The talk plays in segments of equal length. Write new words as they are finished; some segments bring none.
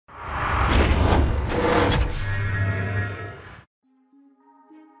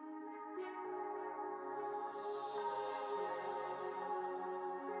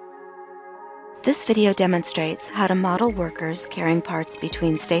This video demonstrates how to model workers carrying parts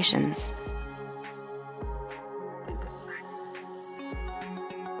between stations.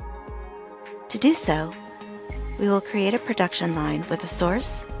 To do so, we will create a production line with a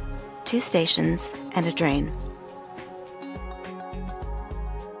source, 2 stations, and a drain.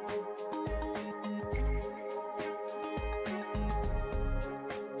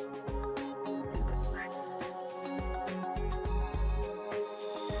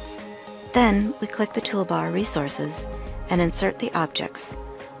 Then we click the toolbar Resources and insert the objects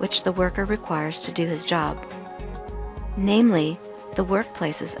which the worker requires to do his job, namely the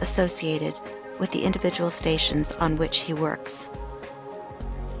workplaces associated with the individual stations on which he works.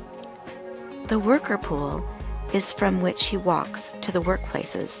 The worker pool is from which he walks to the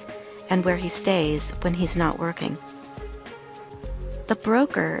workplaces and where he stays when he's not working. The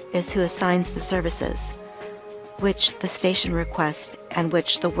broker is who assigns the services, which the station requests and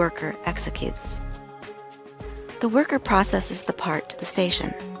which the worker executes. The worker processes the part to the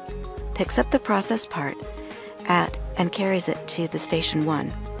station, picks up the processed part at and carries it to the station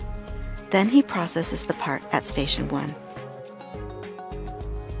 1. Then he processes the part at station 1.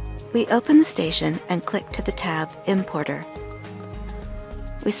 We open the station and click to the tab Importer.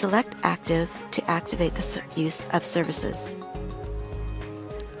 We select Active to activate the use of services.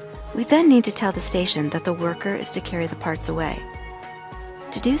 We then need to tell the station that the worker is to carry the parts away.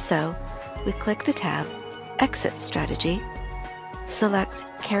 To do so, we click the tab Exit Strategy, select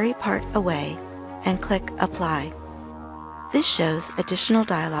Carry Part Away, and click Apply. This shows additional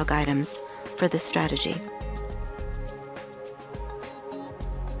dialog items for this strategy.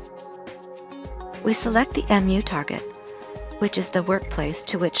 We select the MU target, which is the workplace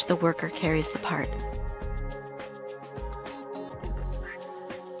to which the worker carries the part.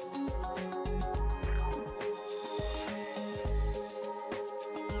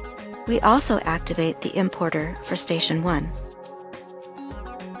 We also activate the importer for Station 1.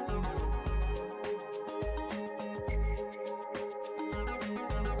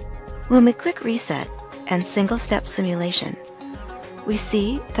 When we click Reset and Single Step Simulation, we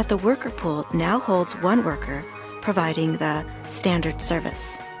see that the worker pool now holds one worker providing the standard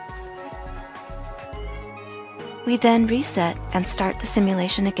service. We then reset and start the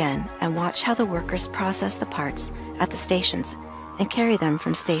simulation again and watch how the workers process the parts at the stations and carry them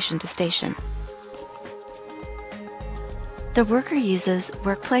from station to station. The worker uses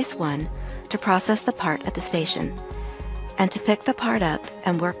Workplace 1 to process the part at the station, and to pick the part up,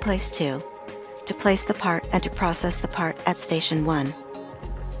 and Workplace 2 to place the part and to process the part at Station 1.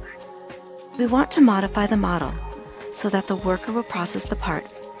 We want to modify the model so that the worker will process the part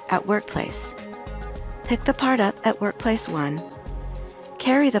at Workplace, pick the part up at Workplace 1,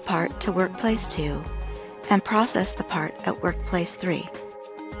 carry the part to Workplace 2, and process the part at Workplace 3.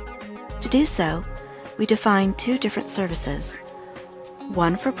 To do so, we define 2 different services,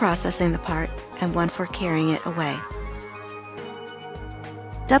 one for processing the part and one for carrying it away.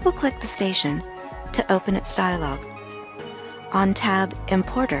 Double-click the station to open its dialog. On tab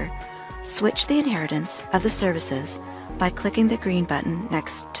Importer, switch the inheritance of the services by clicking the green button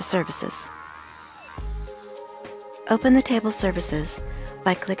next to Services. Open the table Services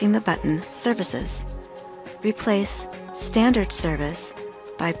by clicking the button Services. Replace Standard Service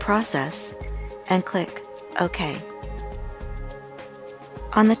by Process and click OK.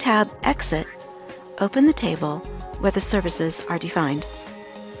 On the tab Exit, open the table where the services are defined.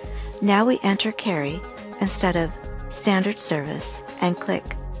 Now we enter Carry instead of Standard Service and click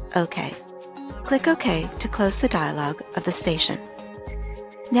OK. Click OK to close the dialog of the station.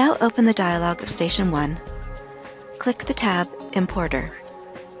 Now open the dialog of Station 1. Click the tab Importer.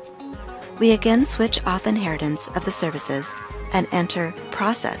 We again switch off inheritance of the services and enter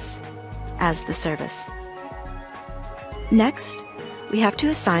Process as the service. Next, we have to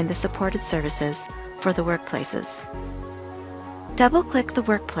assign the supported services for the workplaces. Double-click the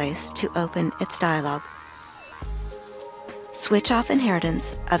workplace to open its dialog. Switch off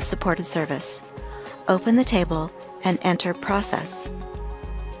inheritance of supported service. Open the table and enter Process.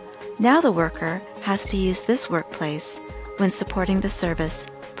 Now the worker has to use this workplace when supporting the service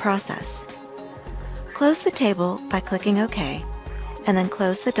Process. Close the table by clicking OK, and then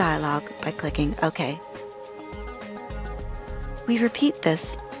close the dialog by clicking OK. We repeat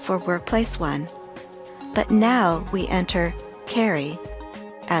this for Workplace 1, but now we enter Carry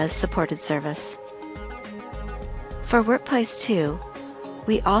as supported service. For Workplace 2,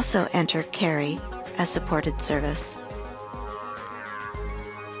 we also enter Carry as supported service.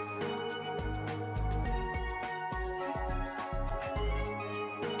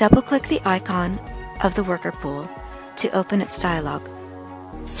 Double-click the icon of the worker pool to open its dialog.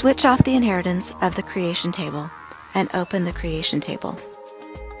 Switch off the inheritance of the creation table and open the creation table.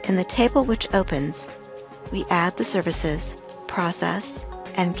 In the table which opens, we add the services process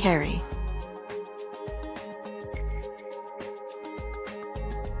and carry.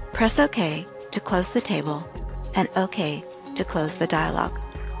 Press OK to close the table and OK to close the dialog.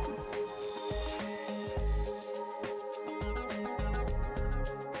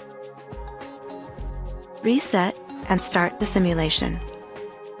 Reset and start the simulation.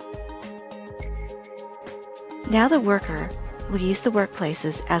 Now the worker will use the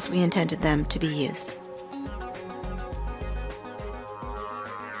workplaces as we intended them to be used.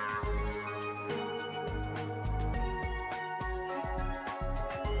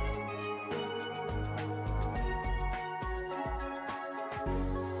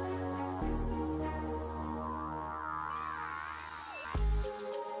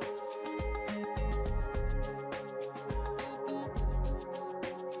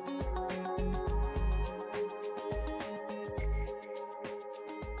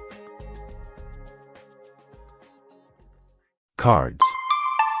 Cards.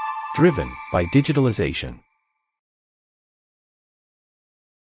 Driven by digitalization.